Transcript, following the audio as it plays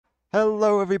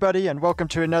Hello everybody and welcome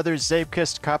to another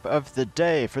Zeepkist Cup of the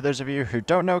Day. For those of you who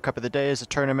don't know, Cup of the Day is a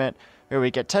tournament where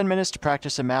we get 10 minutes to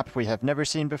practice a map we have never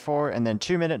seen before and then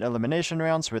 2-minute elimination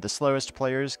rounds where the slowest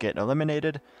players get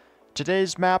eliminated.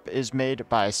 Today's map is made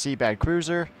by Cbad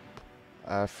Cruiser.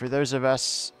 For those of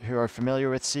us who are familiar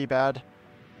with Cbad,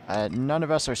 none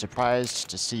of us are surprised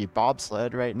to see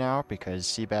Bobsled right now because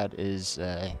Cbad is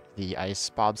the ice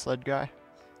bobsled guy.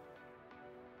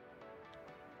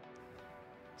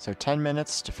 So 10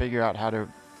 minutes to figure out how to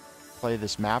play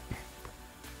this map.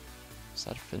 Is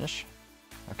that a finish?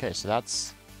 Okay, so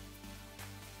that's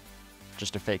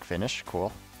just a fake finish.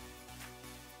 Cool.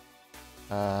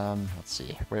 Let's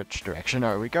see. Which direction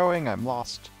are we going? I'm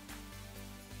lost.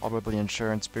 Probably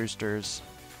insurance boosters.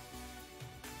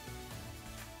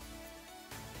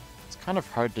 It's kind of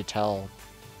hard to tell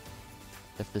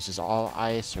if this is all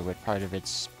ice or what part of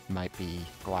it might be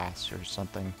glass or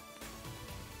something.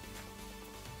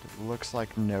 It looks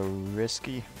like no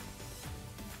risky.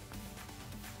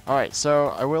 Alright, so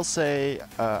I will say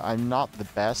I'm not the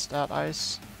best at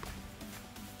ice.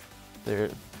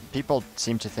 People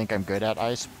seem to think I'm good at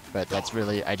ice, but that's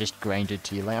really, I just grinded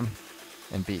T-Lam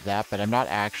and beat that, but I'm not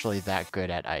actually that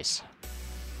good at ice.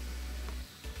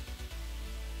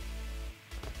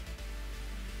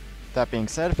 That being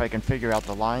said, if I can figure out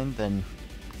the line, then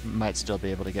might still be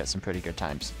able to get some pretty good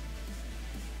times.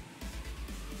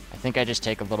 I think I just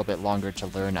take a little bit longer to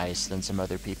learn ice than some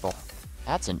other people.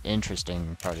 That's an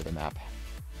interesting part of the map.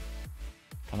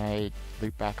 Can I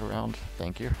loop back around?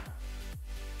 Thank you.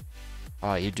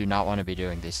 Oh, you do not want to be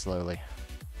doing these slowly.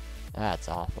 That's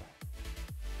awful.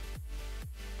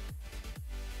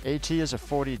 AT is a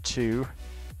 42,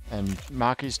 and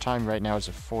Maki's time right now is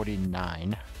a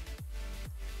 49.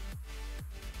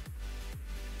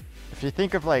 If you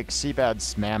think of like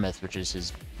Cbad's Mammoth, which is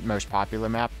his most popular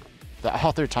map, the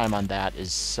author time on that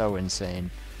is so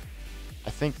insane. I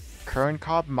think Current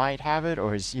Cobb might have it,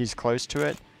 or he's close to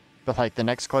it, but like the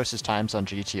next closest times on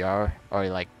GTR are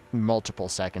like multiple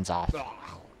seconds off.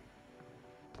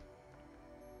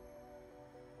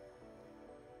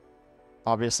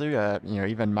 Obviously, you know,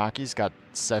 even Maki's got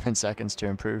 7 seconds to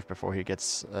improve before he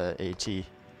gets AT.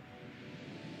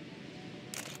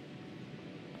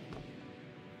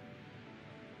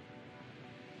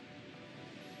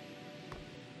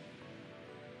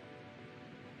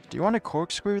 Do you want to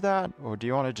corkscrew that, or do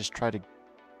you want to just try to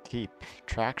keep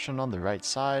traction on the right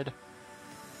side?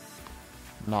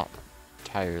 Not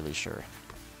entirely sure.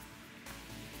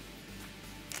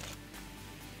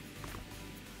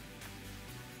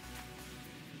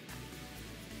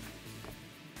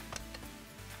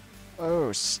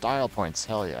 Oh, style points,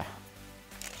 hell yeah.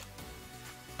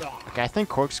 Okay, I think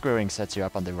corkscrewing sets you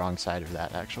up on the wrong side of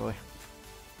that, actually.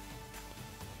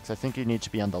 Because I think you need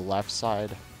to be on the left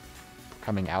side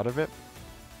coming out of it.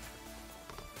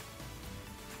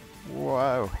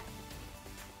 Whoa.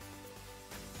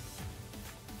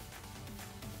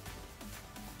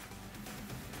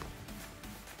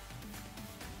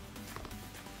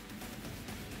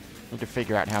 Need to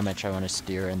figure out how much I want to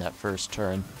steer in that first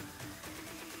turn.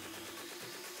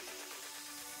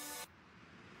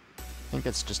 I think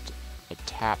it's just a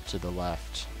tap to the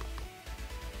left.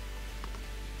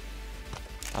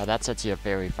 That sets you up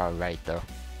very far right, though.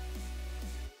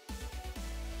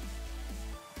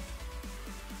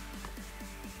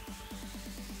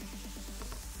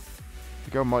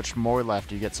 If you go much more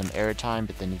left, you get some airtime,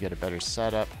 but then you get a better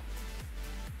setup.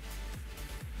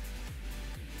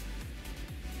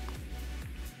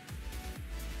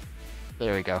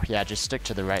 There we go. Yeah, just stick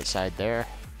to the right side there.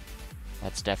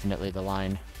 That's definitely the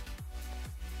line.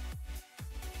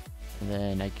 And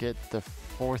then I get the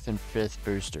 4th and 5th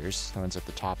boosters, the ones at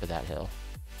the top of that hill.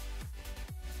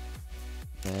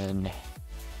 Then...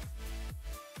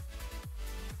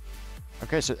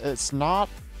 Okay, so it's not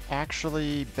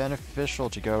actually beneficial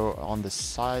to go on the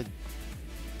side.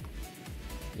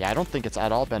 Yeah, I don't think it's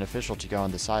at all beneficial to go on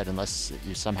the side unless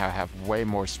you somehow have way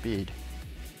more speed.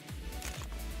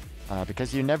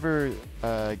 Because you never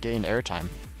gain airtime.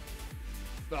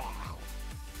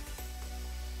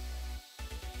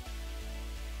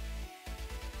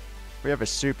 We have a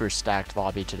super stacked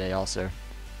lobby today also.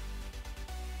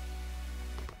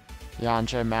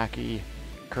 Yanja, Maki,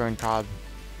 Current Cobb,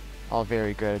 all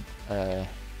very good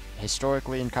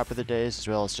historically in Cup of the Days, as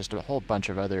well as just a whole bunch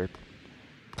of other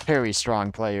very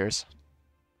strong players.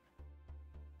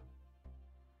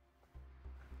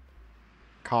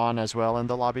 Khan as well in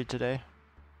the lobby today.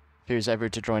 If he was ever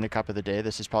to join a Cup of the Day,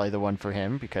 this is probably the one for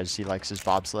him because he likes his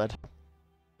bobsled.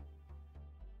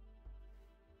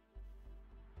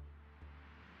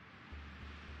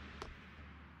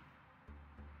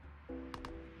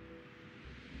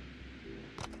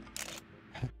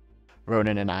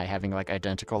 Ronan and I having like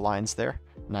identical lines there.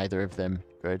 Neither of them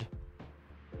good.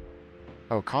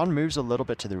 Oh, Khan moves a little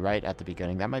bit to the right at the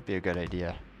beginning. That might be a good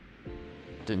idea.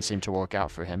 Didn't seem to work out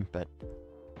for him, but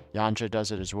Yanja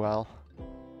does it as well.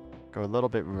 Go a little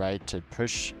bit right to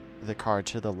push the car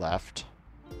to the left.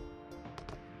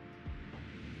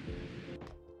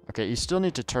 Okay, you still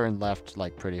need to turn left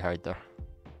like pretty hard though.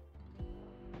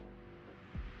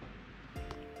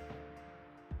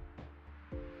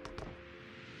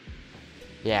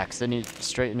 Yeah, because then you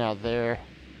straighten out there.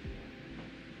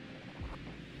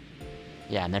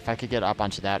 Yeah, and if I could get up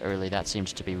onto that early, that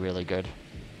seems to be really good.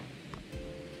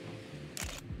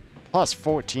 Plus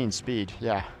 14 speed,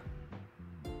 yeah.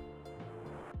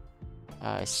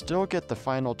 I still get the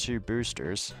final 2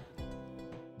 boosters.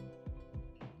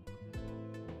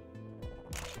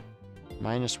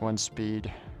 -1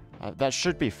 speed. That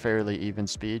should be fairly even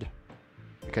speed,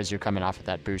 because you're coming off of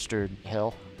that booster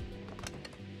hill.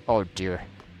 Oh dear.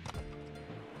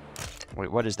 Wait,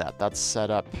 what is that? That's set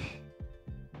up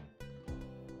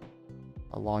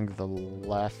along the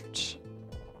left.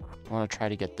 I want to try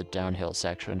to get the downhill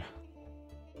section.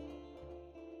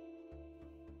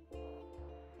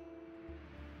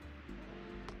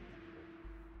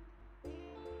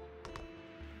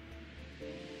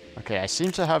 Okay, I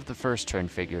seem to have the first turn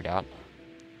figured out.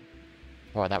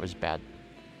 Oh, that was bad.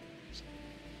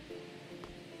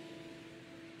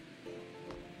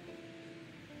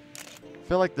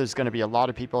 I feel like there's going to be a lot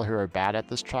of people who are bad at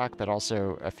this track, but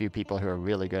also a few people who are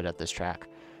really good at this track.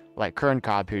 Like Kern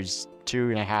Cobb, who's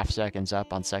 2.5 seconds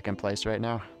up on second place right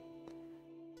now.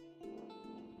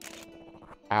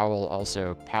 Owl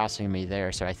also passing me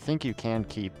there, so I think you can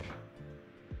keep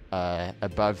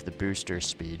above the booster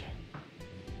speed.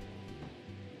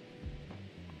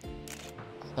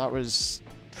 That was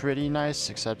pretty nice,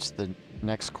 except the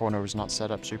next corner was not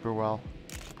set up super well.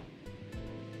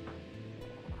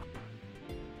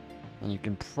 And you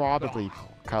can probably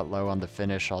cut low on the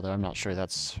finish, although I'm not sure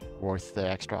that's worth the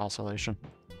extra oscillation.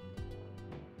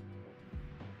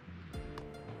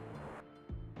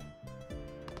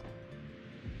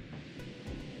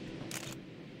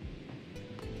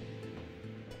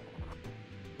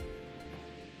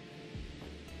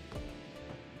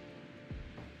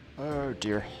 Oh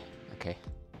dear. Okay.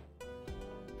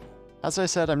 As I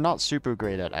said, I'm not super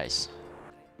great at ice.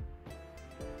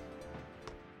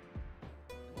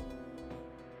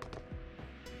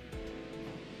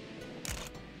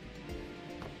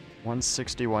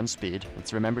 .161 speed.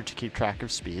 Let's remember to keep track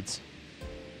of speeds.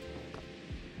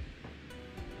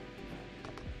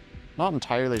 Not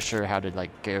entirely sure how to like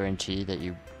guarantee that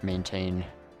you maintain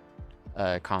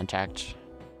contact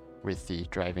with the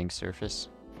driving surface.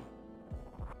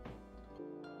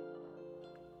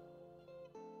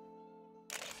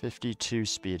 .52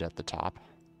 speed at the top.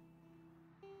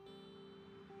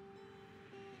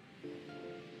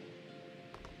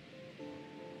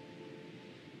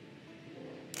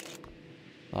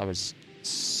 That was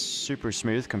super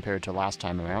smooth compared to last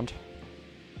time around.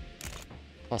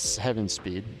 +7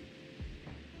 speed.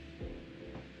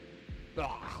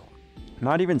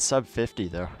 Not even sub 50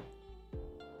 though.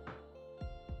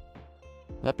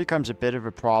 That becomes a bit of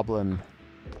a problem.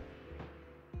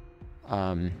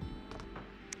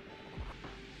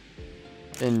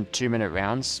 In 2-minute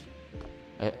rounds.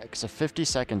 Because a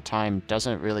 50-second time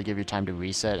doesn't really give you time to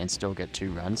reset and still get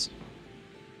 2 runs.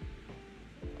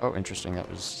 Oh, interesting. That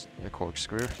was the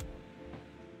corkscrew.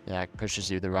 Yeah, it pushes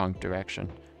you the wrong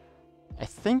direction. I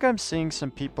think I'm seeing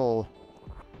some people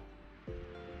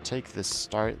take the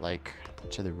start, like,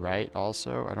 to the right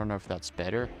also. I don't know if that's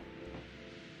better.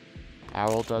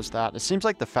 Owl does that. It seems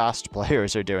like the fast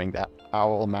players are doing that.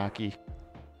 Owl, Maki,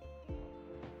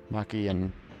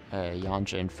 and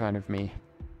Yanja in front of me.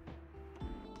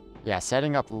 Yeah,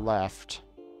 setting up left.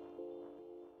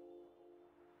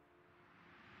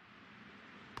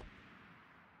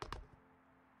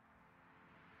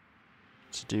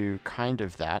 To do kind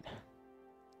of that.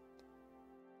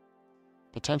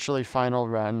 Potentially final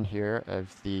run here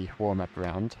of the warm-up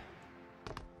round.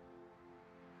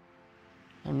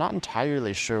 I'm not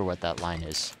entirely sure what that line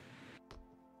is.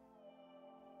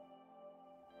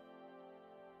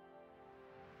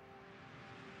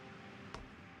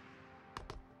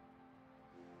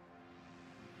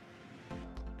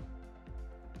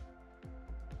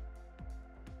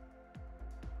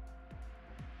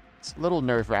 It's a little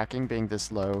nerve-wracking being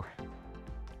this low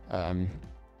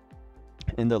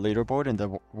in the leaderboard in the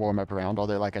warm-up round,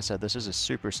 although like I said, this is a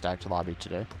super stacked lobby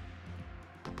today.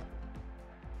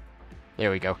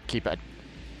 There we go. Keep it.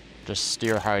 Just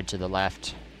steer hard to the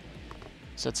left.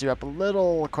 Sets you up a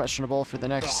little questionable for the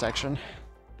next section.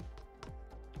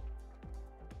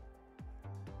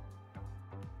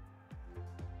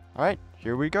 Alright,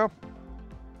 here we go.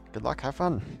 Good luck, have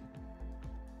fun.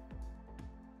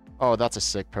 Oh, that's a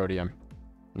sick podium.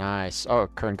 Nice. Oh,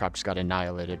 Kern Cop just got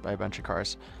annihilated by a bunch of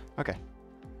cars. Okay.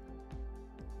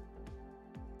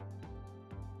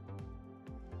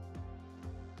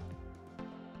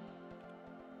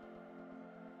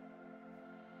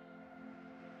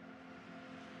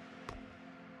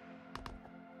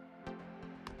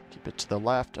 Keep it to the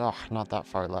left. Oh, not that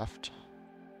far left.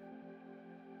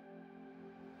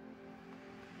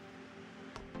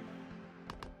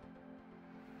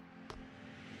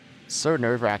 So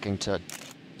nerve-wracking to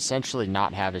essentially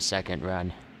not have a second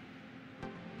run.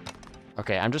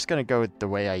 Okay, I'm just gonna go the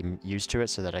way I'm used to it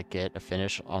so that I get a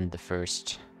finish on the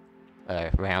first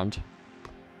round.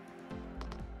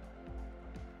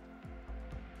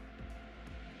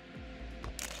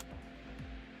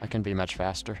 I can be much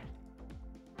faster.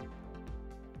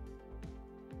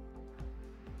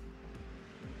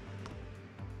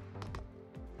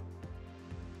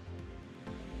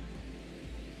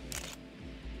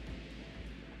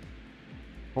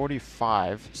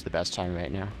 .45 is the best time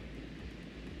right now.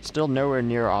 Still nowhere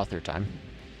near author time.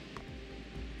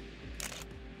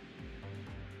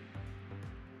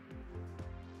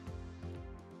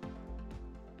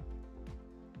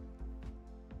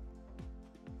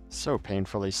 So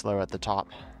painfully slow at the top.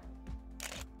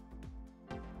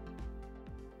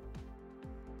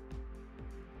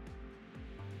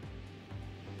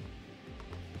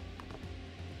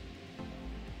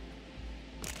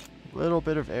 Little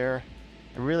bit of air.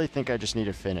 I really think I just need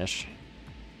a finish.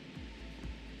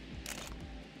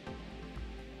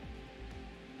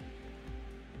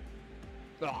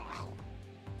 Ugh.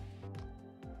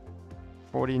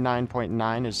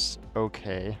 49.9 is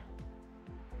okay.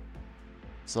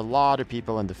 There's a lot of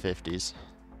people in the 50s.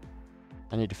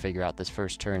 I need to figure out this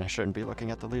first turn. I shouldn't be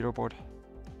looking at the leaderboard.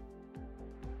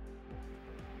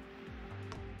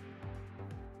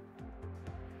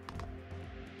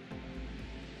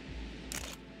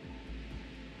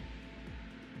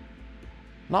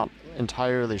 Not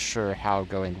entirely sure how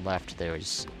going left there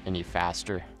is any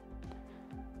faster.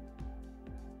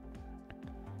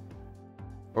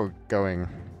 Or going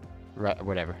right,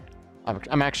 whatever.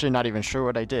 I'm actually not even sure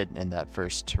what I did in that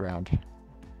first round.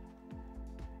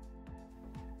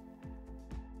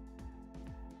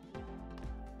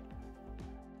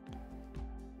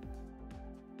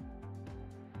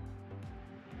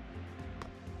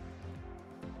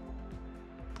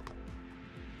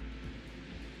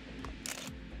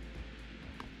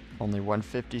 Only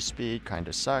 150 speed,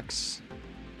 kinda sucks.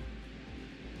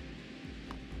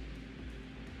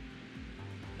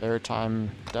 Airtime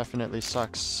definitely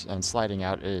sucks, and sliding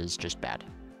out is just bad.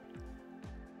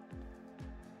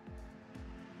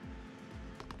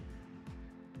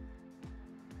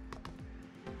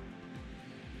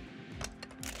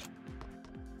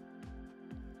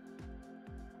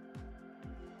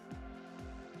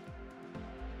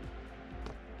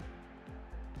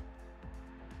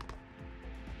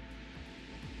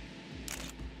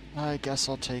 I guess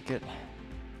I'll take it.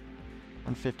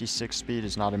 156 speed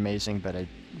is not amazing, but I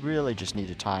really just need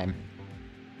a time.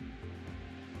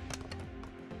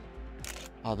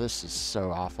 Oh, this is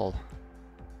so awful.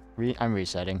 I'm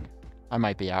resetting. I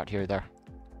might be out here, though.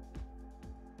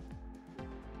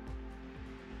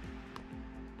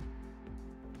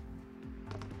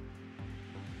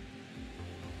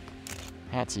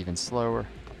 That's even slower.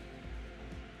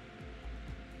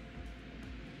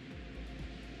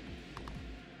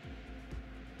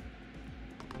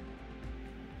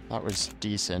 That was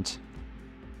decent.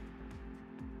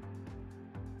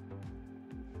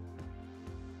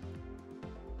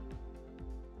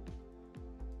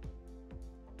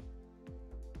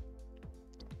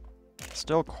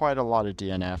 Still quite a lot of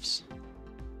DNFs.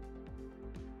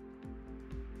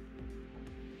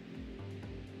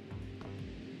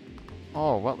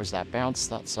 Oh, what was that bounce?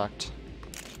 That sucked.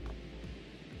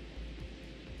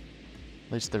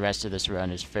 At least the rest of this run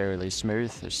is fairly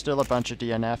smooth. There's still a bunch of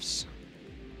DNFs.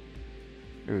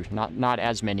 Ooh, not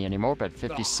as many anymore, but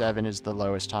 57 is the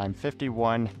lowest time.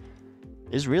 51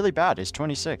 is really bad. It's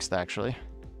 26th, actually.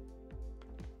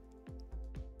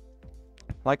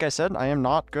 Like I said, I am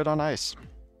not good on ice.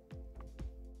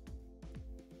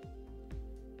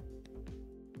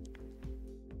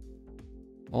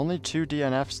 Only 2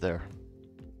 DNFs there.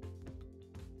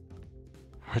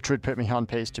 Which would put me on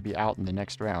pace to be out in the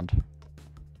next round.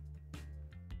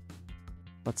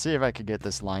 Let's see if I could get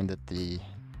this line that the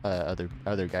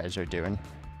other guys are doing.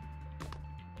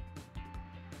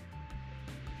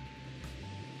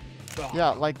 Yeah,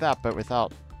 like that, but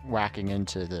without whacking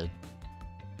into the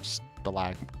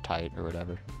stalactite or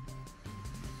whatever.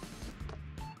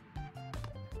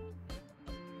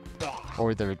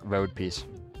 or the road piece.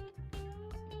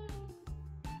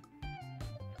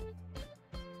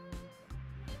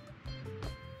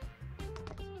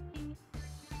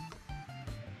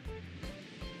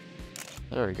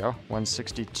 There we go.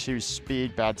 162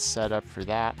 speed, bad setup for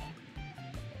that.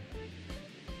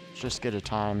 Just get a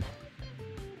time.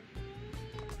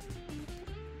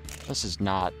 This is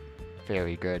not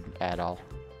very good at all.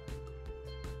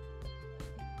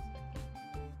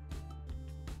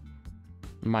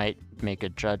 Might make a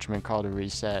judgment call to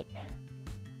reset.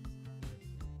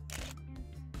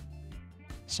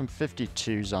 Some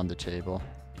 52s on the table.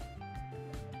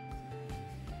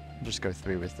 Just go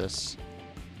through with this.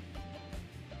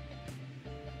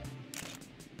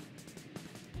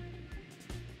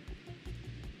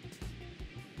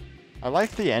 I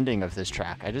like the ending of this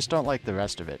track. I just don't like the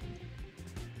rest of it.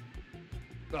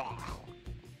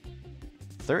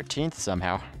 13th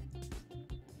somehow.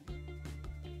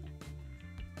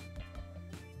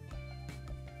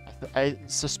 I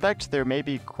suspect there may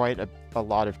be quite a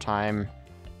lot of time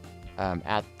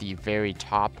at the very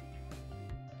top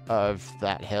of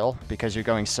that hill because you're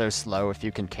going so slow. If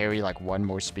you can carry like one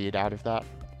more speed out of that,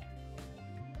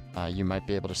 you might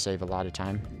be able to save a lot of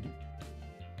time.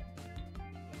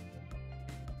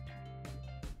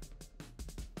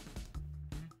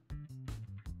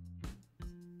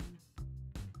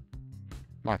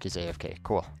 Marky's AFK,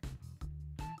 cool.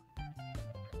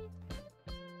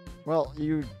 Well,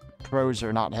 you pros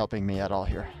are not helping me at all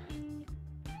here.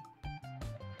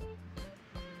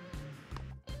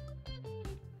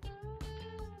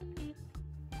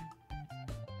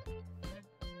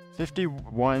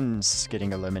 '51's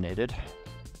getting eliminated.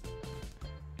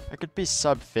 I could be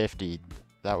sub 50.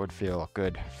 That would feel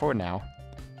good for now.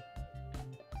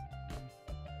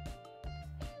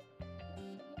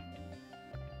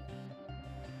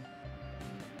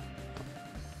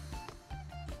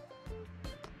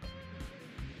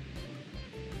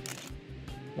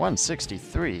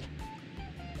 $163.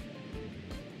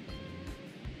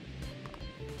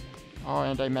 Oh,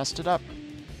 and I messed it up.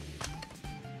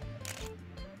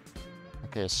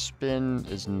 Okay, a spin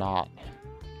is not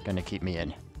gonna keep me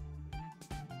in.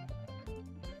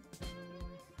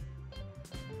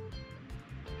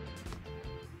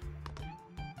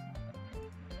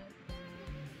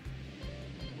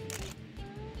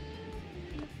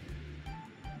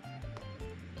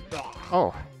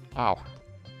 Oh, ow.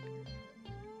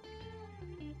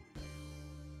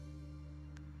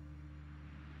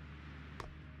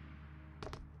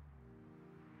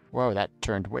 Whoa, that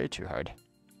turned way too hard.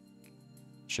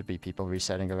 Should be people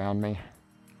resetting around me.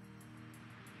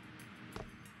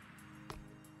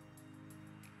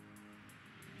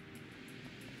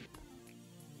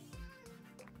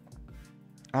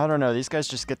 I don't know, these guys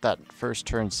just get that first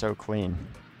turn so clean.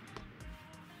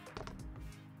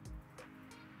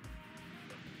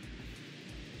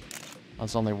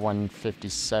 That's only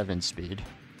 157 speed.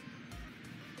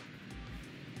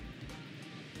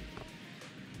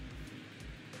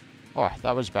 Oh,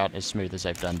 that was about as smooth as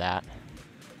I've done that.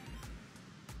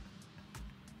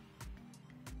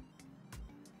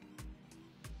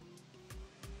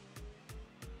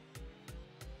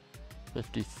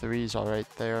 '53's all right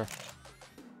there.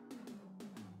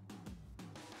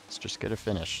 Let's just get a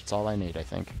finish. It's all I need, I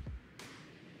think.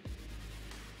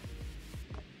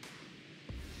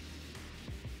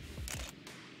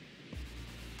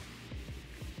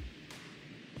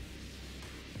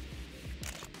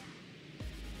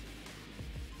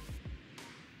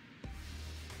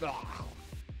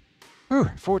 Whew,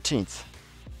 14th.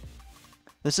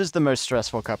 This is the most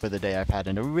stressful cup of the day I've had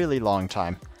in a really long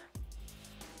time.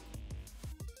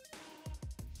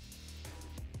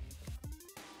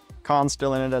 Khan's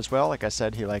still in it as well. Like I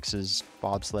said, he likes his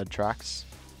bobsled tracks.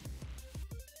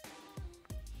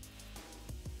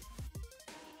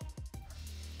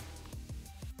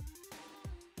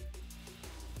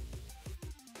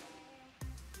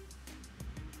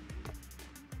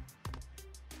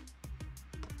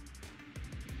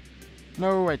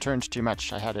 No, I turned too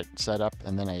much. I had it set up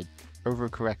and then I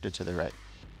overcorrected to the right.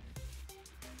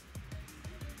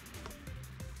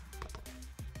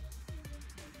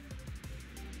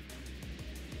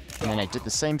 And then I did the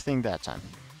same thing that time.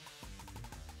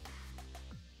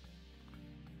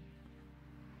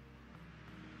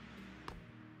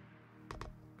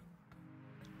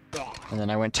 And then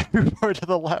I went too far to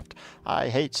the left. I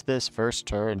hate this first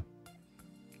turn.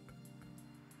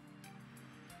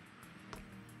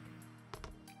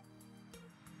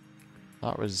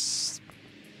 That was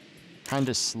kind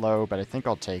of slow, but I think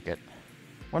I'll take it.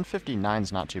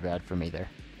 159's not too bad for me there.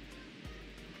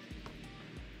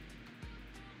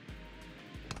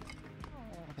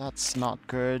 That's not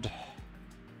good.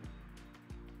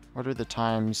 What are the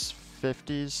times?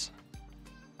 50s?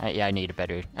 Yeah, I need a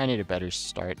better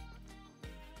start.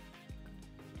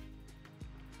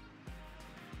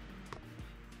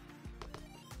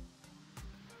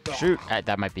 Shoot!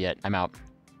 That might be it. I'm out.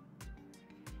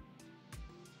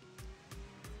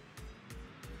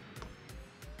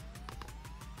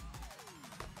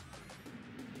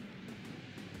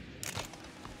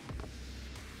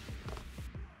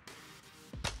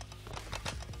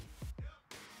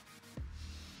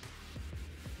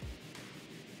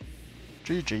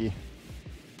 GG.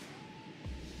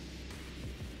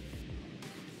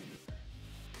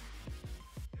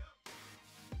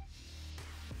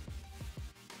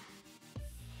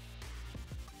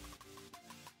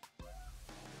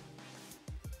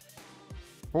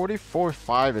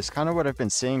 .44.5 is kind of what I've been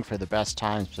seeing for the best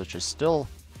times, which is still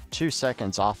 2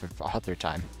 seconds off of author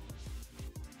time.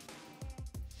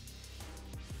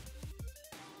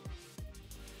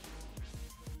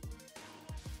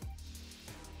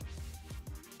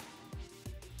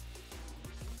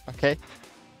 Okay.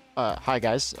 Hi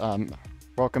guys.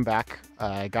 Welcome back.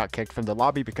 I got kicked from the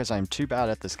lobby because I'm too bad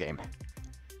at this game.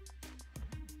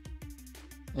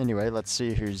 Anyway, let's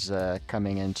see who's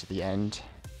coming into the end.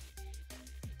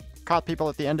 Caught people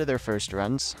at the end of their first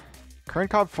runs. Current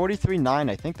comp 43.9.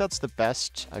 I think that's the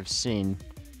best I've seen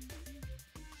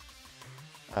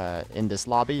in this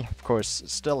lobby. Of course,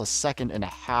 still a 1.5 seconds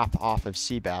off of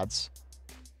Cbad's.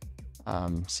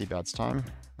 Cbad's time.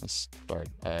 Let's start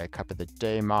a Cup of the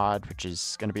Day mod, which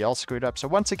is going to be all screwed up. So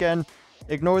once again,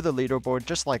 ignore the leaderboard.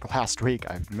 Just like last week,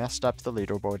 I've messed up the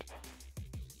leaderboard.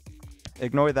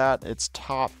 Ignore that. It's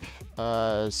top,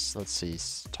 let's see,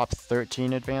 top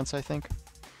 13 advance, I think.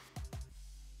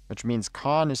 Which means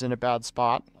Khan is in a bad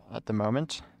spot at the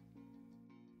moment.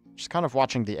 Just kind of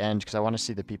watching the end because I want to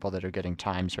see the people that are getting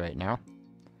times right now.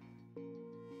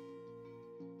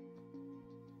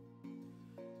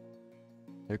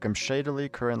 Here comes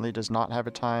Shadily, currently does not have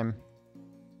a time.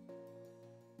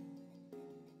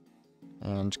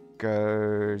 And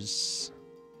goes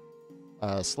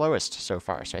slowest so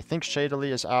far. So I think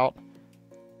Shadily is out.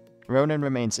 Ronan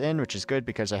remains in, which is good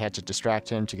because I had to distract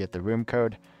him to get the room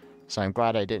code. So I'm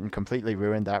glad I didn't completely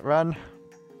ruin that run.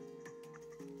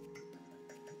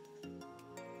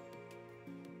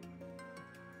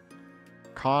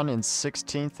 Khan in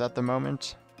 16th at the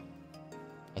moment.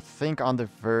 I think on the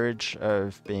verge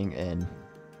of being in.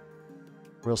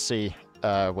 We'll see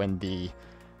when the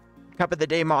Cup of the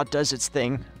Day mod does its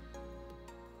thing.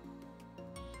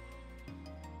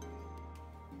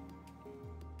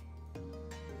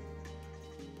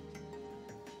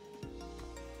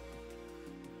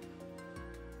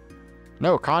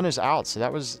 No, Khan is out, so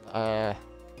that was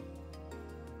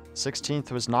 16th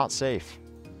was not safe,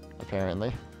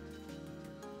 apparently.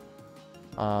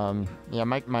 Yeah,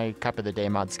 my Cup of the Day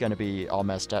mod's gonna be all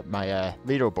messed up. My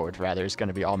leaderboard, rather, is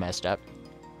gonna be all messed up.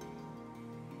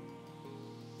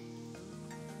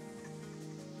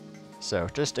 So,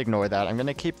 just ignore that. I'm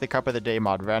gonna keep the Cup of the Day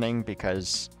mod running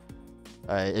because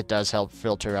it does help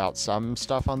filter out some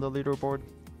stuff on the leaderboard.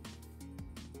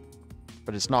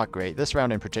 But it's not great. This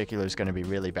round in particular is gonna be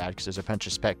really bad because there's a bunch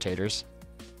of spectators.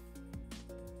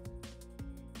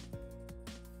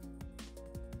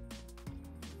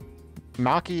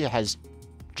 Maki has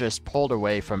just pulled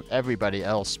away from everybody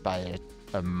else by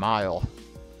a mile.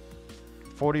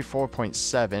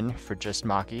 44.7 for just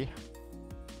Maki.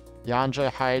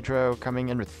 Yanja Hydro coming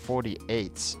in with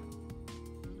 48.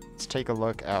 Let's take a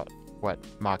look at what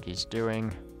Maki's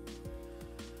doing.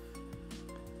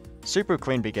 Super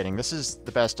clean beginning. This is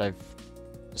the best I've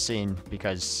seen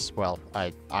because, well,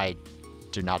 I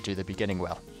do not do the beginning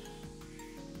well.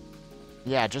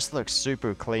 Yeah, it just looks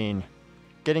super clean.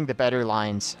 Getting the better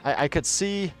lines. I could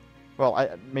see, well,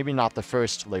 maybe not the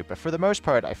first loop, but for the most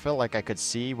part, I feel like I could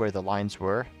see where the lines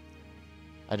were.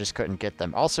 I just couldn't get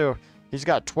them. Also, he's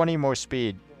got 20 more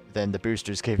speed than the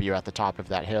boosters give you at the top of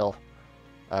that hill,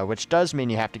 which does mean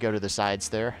you have to go to the sides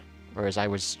there, whereas I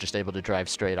was just able to drive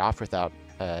straight off without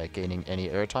gaining any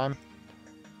airtime.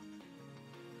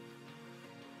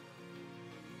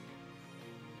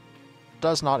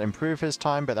 Does not improve his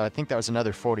time, but I think that was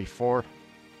another 44.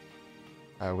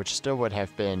 Which still would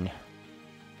have been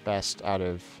best out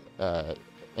of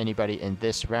anybody in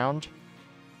this round.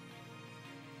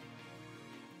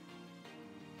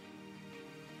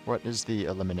 What is the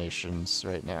eliminations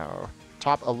right now?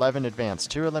 Top 11 advance.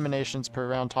 2 eliminations per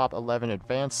round. Top 11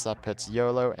 advance. That puts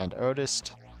YOLO and Otis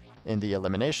in the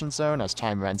elimination zone as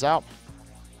time runs out.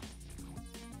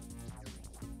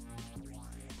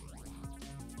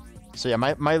 So yeah,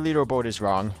 my leaderboard is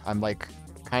wrong. I'm like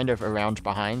kind of around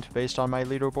behind based on my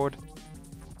leaderboard.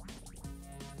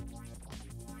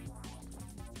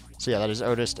 So yeah, that is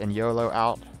Otis and YOLO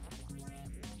out.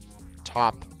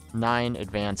 Top 9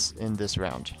 advance in this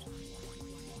round.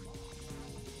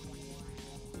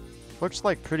 Looks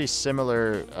like pretty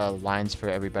similar lines for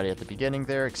everybody at the beginning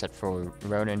there, except for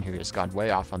Ronan, who has gone way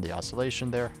off on the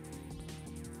oscillation there.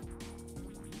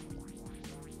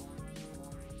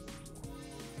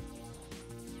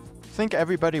 I think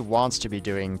everybody wants to be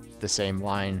doing the same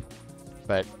line,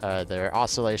 but their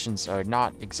oscillations are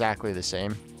not exactly the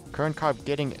same. Kern Cobb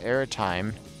getting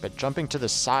airtime, but jumping to the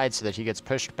side so that he gets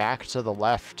pushed back to the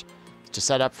left to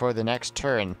set up for the next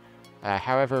turn.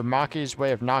 However, Maki's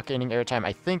way of not gaining airtime,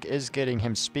 I think, is getting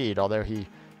him speed, although he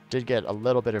did get a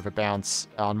little bit of a bounce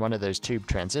on one of those tube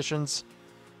transitions.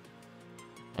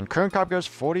 And Kern Cobb goes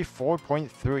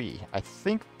 44.3. I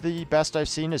think the best I've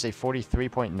seen is a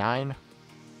 43.9.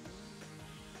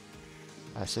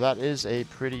 So that is a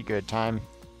pretty good time.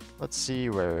 Let's see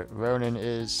where Ronan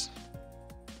is.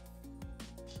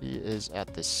 He is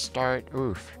at the start.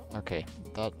 Oof. Okay,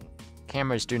 that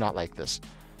cameras do not like this.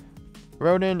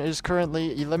 Ronan is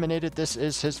currently eliminated. This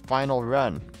is his final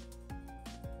run.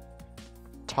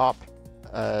 Top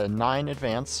 9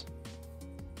 advance.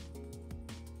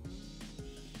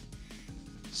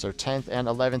 So 10th and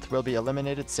 11th will be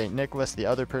eliminated. St. Nicholas, the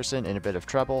other person, in a bit of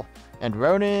trouble. And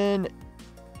Ronan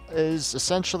is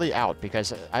essentially out,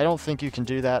 because I don't think you can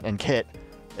do that and get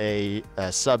a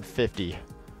sub 50.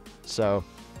 So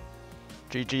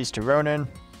GG's to Ronan.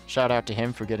 Shout out to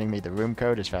him for getting me the room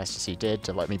code as fast as he did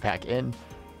to let me back in.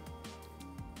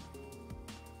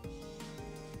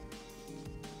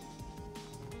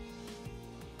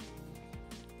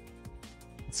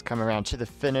 Let's come around to the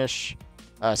finish.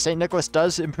 St. Nicholas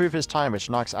does improve his time, which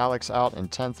knocks Alex out in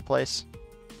 10th place.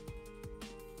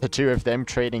 The two of them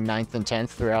trading 9th and 10th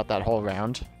throughout that whole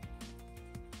round.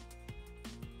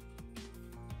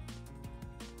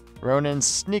 Ronan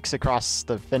sneaks across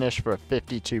the finish for a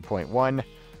 52.1.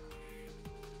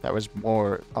 That was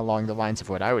more along the lines of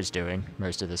what I was doing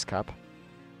most of this cup.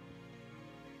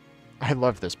 I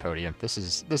love this podium. This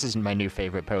is my new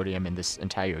favorite podium in this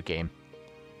entire game.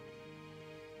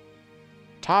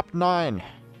 Top 9.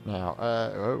 Now,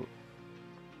 oh.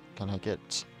 Can I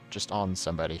get just on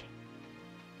somebody?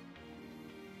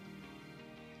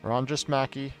 We're on just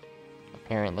Mackie,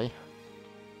 apparently.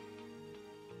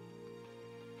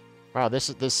 Wow,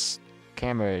 this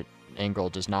camera angle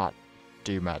does not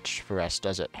do much for us,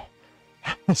 does it?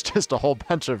 It's just a whole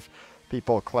bunch of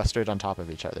people clustered on top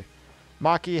of each other.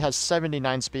 Maki has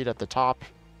 79 speed at the top.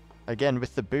 Again,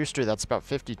 with the booster, that's about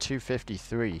 52,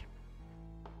 53.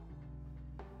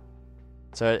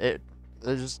 So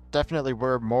there's definitely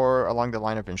were more along the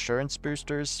line of insurance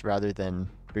boosters rather than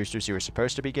boosters you were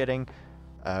supposed to be getting,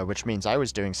 which means I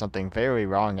was doing something very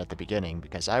wrong at the beginning,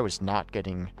 because I was not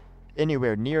getting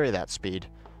anywhere near that speed.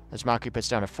 As Maki puts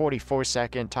down a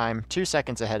 44-second time, 2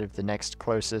 seconds ahead of the next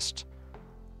closest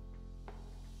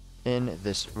in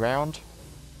this round.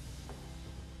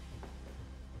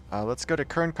 Let's go to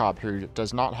Kern Cobb, who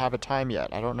does not have a time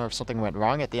yet. I don't know if something went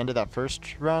wrong at the end of that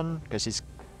first run, because he's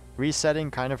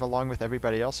resetting kind of along with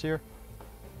everybody else here.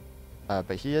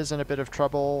 But he is in a bit of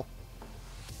trouble.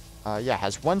 Yeah,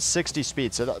 has 160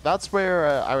 speed, so that's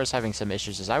where I was having some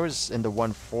issues, as I was in the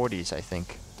 140s, I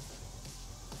think.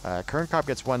 Kern Cobb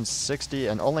gets 160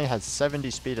 and only has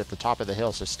 70 speed at the top of the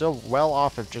hill, so still well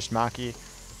off of just Maki,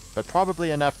 but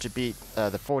probably enough to beat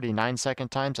the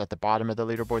 49-second times at the bottom of the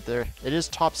leaderboard there. It is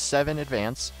top 7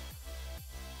 advance,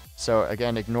 so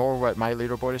again, ignore what my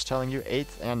leaderboard is telling you.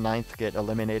 8th and 9th get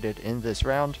eliminated in this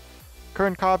round.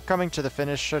 Kern Cobb coming to the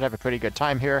finish should have a pretty good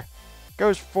time here.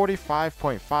 Goes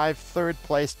 45.5, 3rd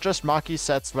place. Just Maki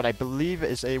sets what I believe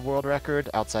is a world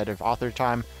record outside of author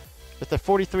time, with a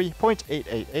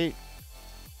 43.888.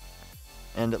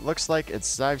 And it looks like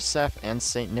it's Zivsef and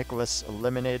St. Nicholas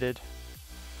eliminated.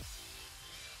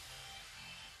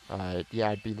 Yeah,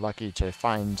 I'd be lucky to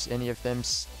find any of them.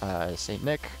 St.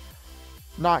 Nick,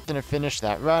 not going to finish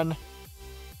that run.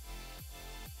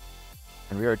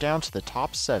 And we are down to the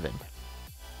top 7.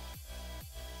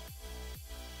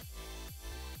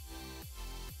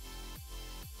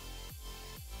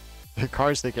 The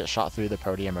cars that get shot through the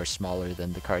podium are smaller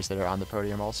than the cars that are on the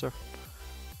podium also,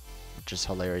 which is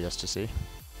hilarious to see.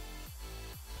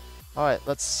 Alright,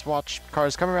 let's watch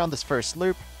cars come around this first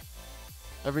loop.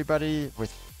 Everybody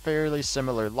with fairly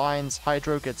similar lines.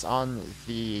 Hydro gets on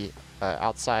the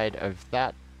outside of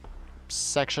that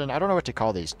section. I don't know what to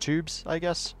call these. Tubes, I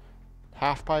guess?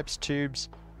 Half pipes, tubes.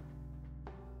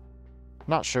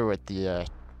 Not sure what the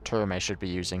term I should be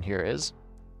using here is.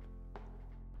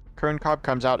 Kern Cobb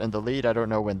comes out in the lead. I don't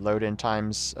know when load-in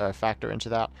times factor into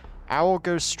that. Owl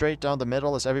goes straight down the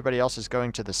middle as everybody else is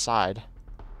going to the side.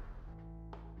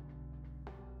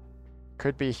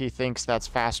 Could be he thinks that's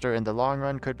faster in the long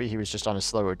run. Could be he was just on a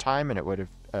slower time and it would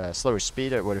have slower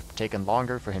speed. It would have taken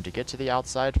longer for him to get to the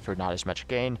outside for not as much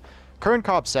gain. Curran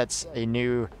Cobb sets a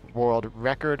new world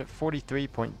record,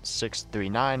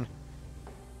 43.639.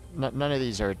 None of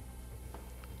these are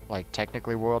like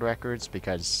technically world records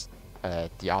because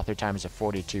the author time is a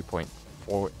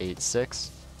 42.486.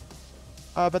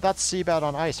 But that's Cbad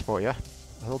on ice for you.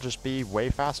 He'll just be way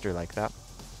faster like that.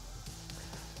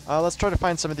 Let's try to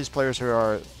find some of these players who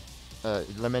are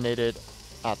eliminated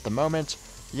at the moment.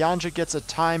 Yanja gets a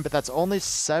time, but that's only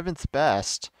 7th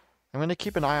best. I'm going to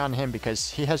keep an eye on him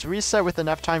because he has reset with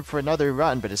enough time for another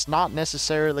run, but it's not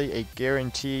necessarily a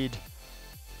guaranteed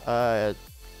to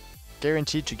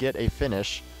get a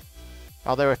finish.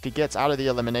 Although if he gets out of the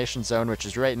elimination zone, which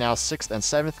is right now 6th and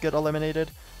 7th get eliminated,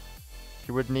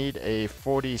 he would need a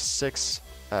 46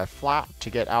 flat to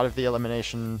get out of the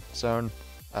elimination zone.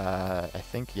 I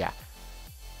think, yeah.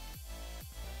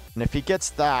 And if he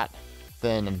gets that,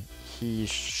 then he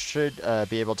should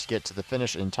be able to get to the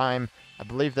finish in time. I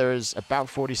believe there is about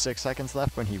 46 seconds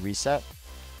left when he reset.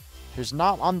 He's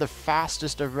not on the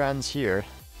fastest of runs here.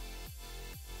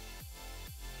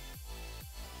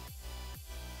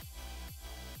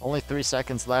 Only 3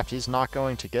 seconds left. He's not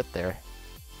going to get there.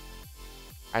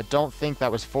 I don't think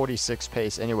that was 46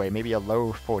 pace anyway. Maybe a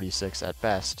low 46 at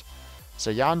best. So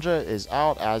Yanja is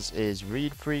out, as is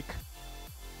Reed Freak.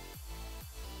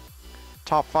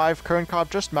 Top 5, Curran Cobb,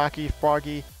 Just Mackie,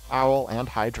 Froggy, Owl, and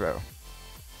Hydro.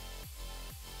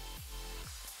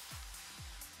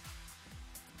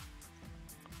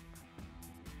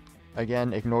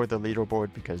 Again, ignore the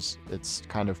leaderboard because it's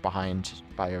kind of behind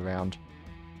by a round.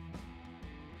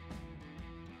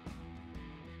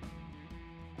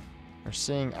 We're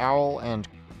seeing Owl and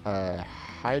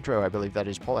Hydro, I believe that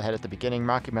is, pull ahead at the beginning.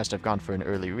 Maki must have gone for an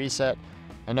early reset.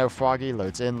 I know Froggy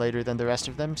loads in later than the rest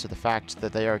of them, so the fact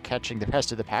that they are catching the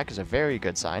rest of the pack is a very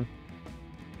good sign.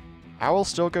 Owl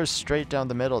still goes straight down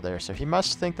the middle there, so he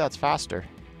must think that's faster.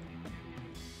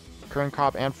 Curran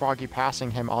Cobb and Froggy passing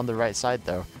him on the right side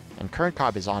though, and Curran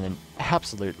Cobb is on an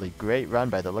absolutely great run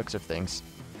by the looks of things.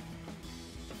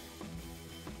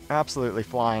 Absolutely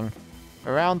flying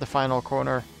around the final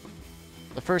corner.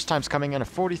 The first time's coming in a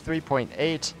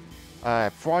 43.8.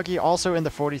 Froggy also in the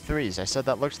 43s. I said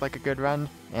that looked like a good run,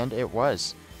 and it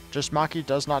was. Just Maki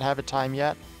does not have a time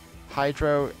yet.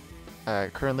 Hydro,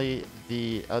 currently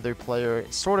the other player,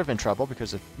 sort of in trouble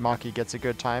because if Maki gets a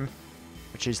good time,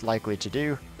 which he's likely to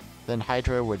do, then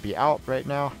Hydro would be out right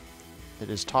now. It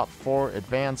is top 4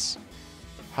 advance.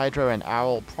 Hydro and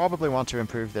Owl probably want to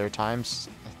improve their times.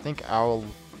 I think Owl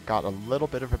got a little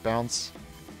bit of a bounce.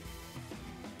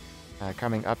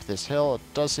 Coming up this hill, it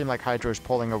does seem like Hydro's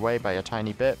pulling away by a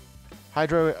tiny bit.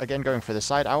 Hydro, again, going for the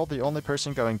side. Owl, the only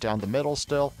person going down the middle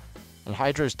still. And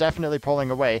Hydro's definitely pulling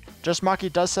away. Just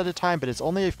Maki does set a time, but it's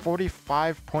only a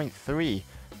 45.3.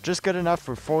 Just good enough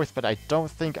for 4th, but I don't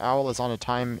think Owl is on a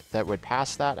time that would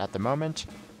pass that at the moment.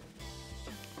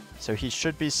 So he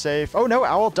should be safe. Oh no,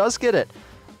 Owl does get it!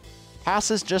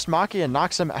 Passes Just Maki and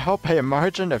knocks him out by a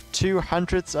margin of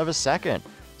 0.02 of a second.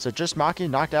 So Just Maki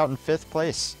knocked out in 5th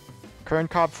place. Curran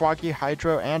Cobb, Froggy,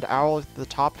 Hydro, and Owl at the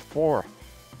top 4.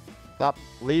 That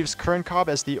leaves Curran Cobb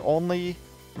as the only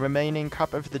remaining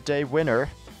Cup of the Day winner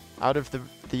out of the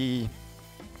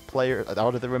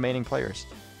remaining players.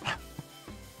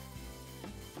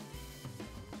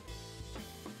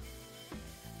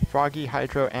 Froggy,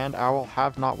 Hydro, and Owl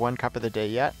have not won Cup of the Day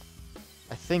yet.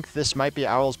 I think this might be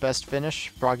Owl's best finish.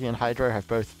 Froggy and Hydro have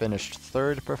both finished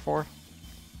 3rd before.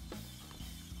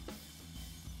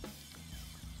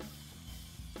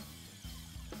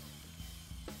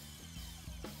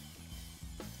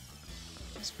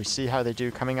 We see how they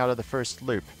do coming out of the first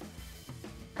loop.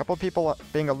 A couple of people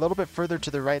being a little bit further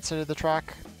to the right side of the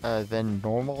track than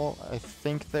normal, I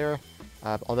think there.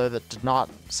 Although that did not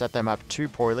set them up too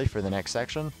poorly for the next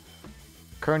section.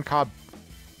 Curran Cobb,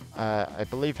 I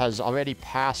believe, has already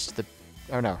passed the...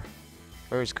 Oh no.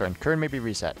 Where is Curran? Curran may be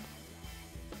reset.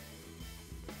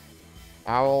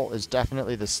 Owl is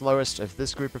definitely the slowest of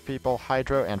this group of people.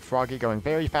 Hydro and Froggy going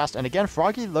very fast. And again,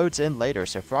 Froggy loads in later,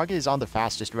 so Froggy is on the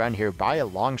fastest run here by a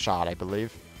long shot, I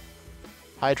believe.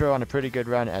 Hydro on a pretty good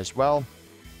run as well.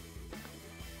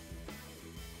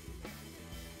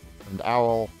 And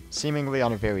Owl seemingly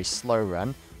on a very slow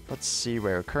run. Let's see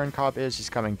where Curran Cobb is. He's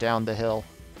coming down the hill.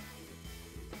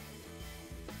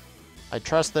 I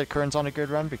trust that Curran's on a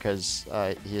good run because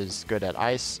he is good at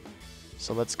ice.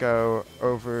 So let's go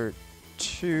over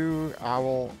to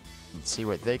Owl and see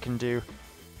what they can do.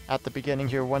 At the beginning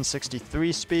here,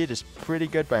 163 speed is pretty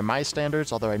good by my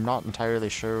standards, although I'm not entirely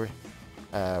sure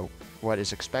what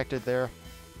is expected there.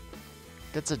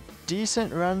 Gets a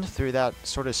decent run through that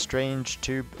sort of strange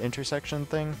tube intersection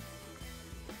thing.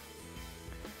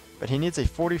 But he needs a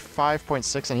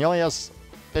 45.6, and he only has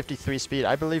 53 speed.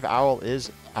 I believe Owl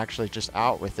is actually just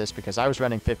out with this because I was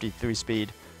running 53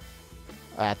 speed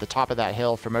at the top of that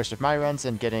hill for most of my runs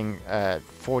and getting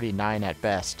 49 at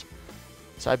best.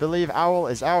 So I believe Owl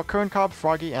is out. Corncob,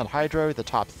 Froggy, and Hydro, the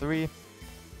top three.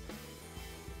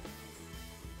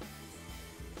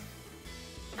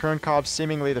 Corncob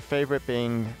seemingly the favorite,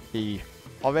 being the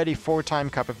already 4-time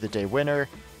Cup of the Day winner,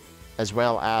 as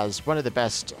well as one of the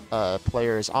best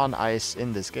players on ice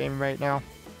in this game right now.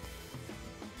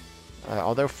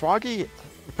 Although Froggy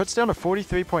puts down a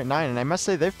 43.9, and I must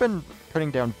say they've been putting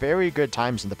down very good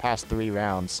times in the past 3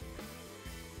 rounds.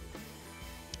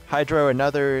 Hydro,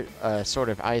 another sort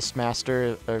of ice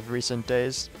master of recent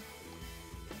days.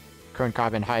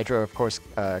 Corncob and Hydro, of course,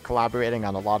 collaborating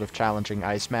on a lot of challenging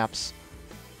ice maps.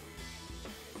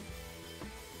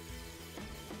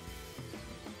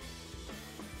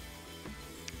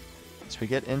 So we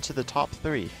get into the top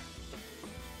 3.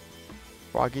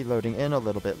 Froggy loading in a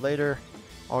little bit later,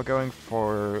 all going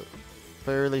for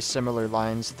fairly similar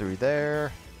lines through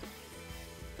there.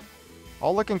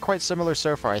 All looking quite similar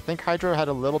so far. I think Hydro had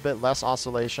a little bit less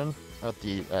oscillation at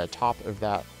the top of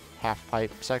that half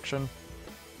pipe section,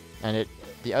 and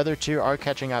the other two are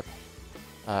catching up.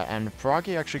 And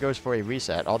Froggy actually goes for a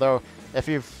reset. Although, if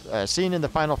you've seen in the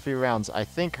final few rounds, I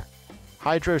think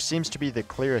Hydro seems to be the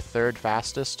clear 3rd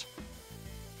fastest.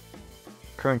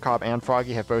 Corncob and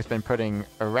Froggy have both been putting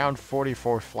around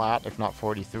 44 flat, if not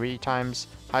 43 times.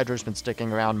 Hydro's been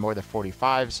sticking around more the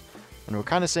 45s. And we're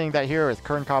kind of seeing that here with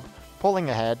Corncob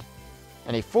pulling ahead.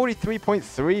 And a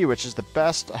 43.3, which is the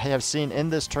best I have seen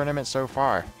in this tournament so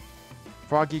far.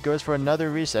 Froggy goes for another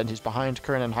reset. He's behind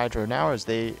Kern and Hydro now as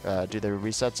they do their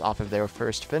resets off of their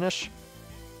first finish.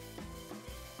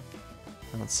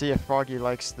 And let's see if Froggy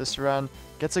likes this run.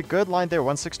 Gets a good line there.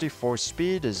 164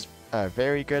 speed is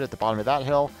very good at the bottom of that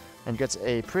hill, and gets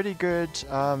a pretty good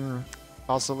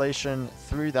oscillation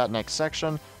through that next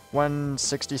section.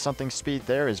 160 something speed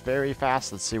there is very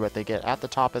fast. Let's see what they get at the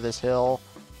top of this hill.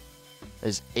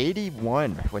 Is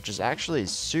 81, which is actually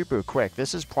super quick.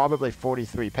 This is probably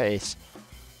 43 pace,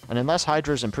 and unless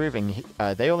Hydro's improving,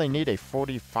 they only need a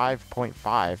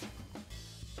 45.5.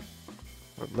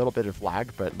 A little bit of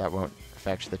lag, but that won't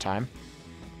affect the time.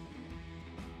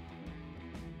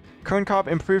 Corncob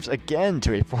improves again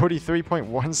to a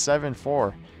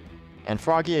 43.174. And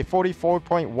Froggy a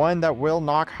 44.1 that will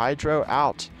knock Hydro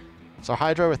out. So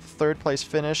Hydro with the 3rd place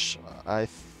finish. I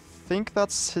think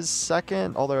that's his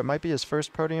 2nd, although it might be his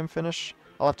 1st podium finish.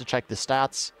 I'll have to check the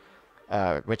stats,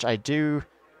 which I do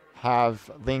have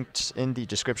linked in the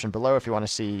description below if you want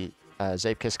to see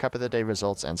Zeepkist Cup of the Day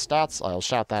results and stats. I'll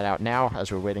shout that out now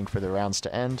as we're waiting for the rounds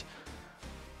to end.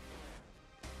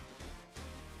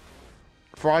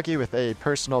 Froggy with a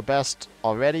personal best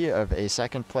already of a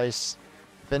 2nd place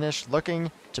finish, looking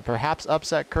to perhaps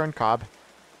upset Corncob,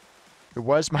 who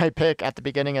was my pick at the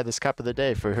beginning of this Cup of the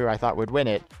Day for who I thought would win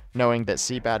it, knowing that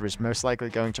Cbad was most likely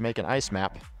going to make an ice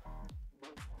map.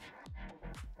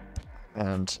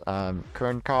 And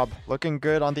Corncob looking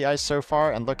good on the ice so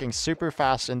far and looking super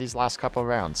fast in these last couple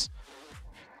rounds.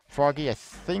 Froggy, I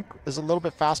think, is a little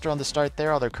bit faster on the start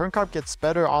there, although Corncob gets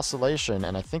better oscillation,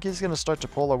 and I think he's going to start to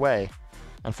pull away.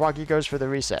 And Froggy goes for the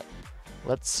reset.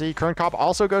 Let's see, Corncob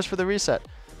also goes for the reset.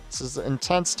 This is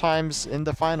intense times in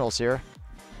the finals here.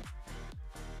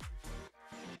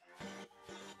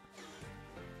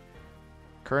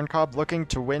 Corncob looking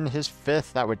to win his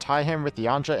 5th. That would tie him with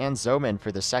Yanja and Zoman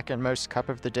for the 2nd most Cup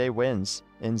of the Day wins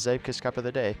in Zeepkist Cup of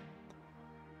the Day.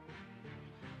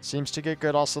 Seems to get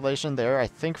good oscillation there. I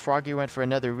think Froggy went for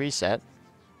another reset.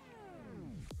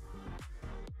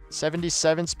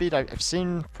 77 speed. I've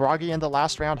seen Froggy in the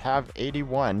last round have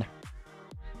 81.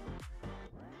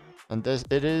 And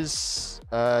it is...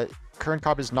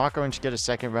 Corncob is not going to get a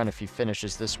 2nd run if he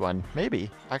finishes this one.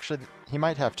 Maybe. Actually, he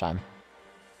might have time.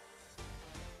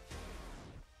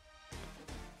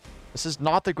 This is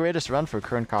not the greatest run for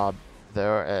Corncob,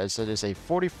 though, as it is a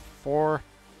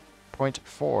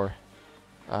 44.4.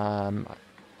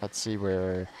 Let's see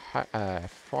where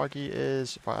Froggy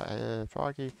is.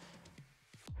 Froggy.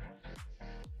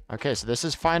 Okay, so this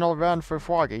is final run for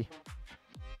Froggy.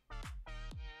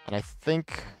 And I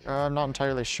think, I'm not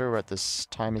entirely sure what this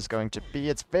time is going to be.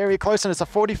 It's very close, and it's a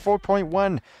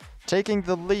 44.1, taking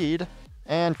the lead.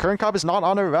 And Corncob is not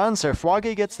on a run, so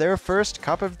Froggy gets their 1st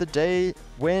Cup of the Day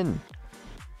win.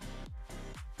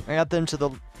 Add them to the,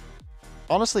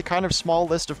 honestly, kind of small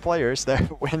list of players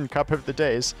that win Cup of the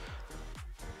Days.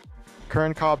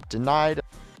 Corncob denied.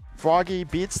 Froggy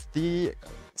beats the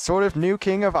sort of new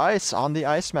king of ice on the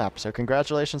ice map. So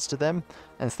congratulations to them.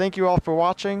 And thank you all for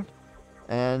watching.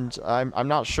 And I'm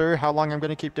not sure how long I'm going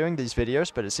to keep doing these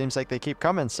videos, but it seems like they keep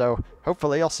coming. So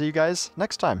hopefully I'll see you guys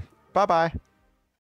next time. Bye-bye.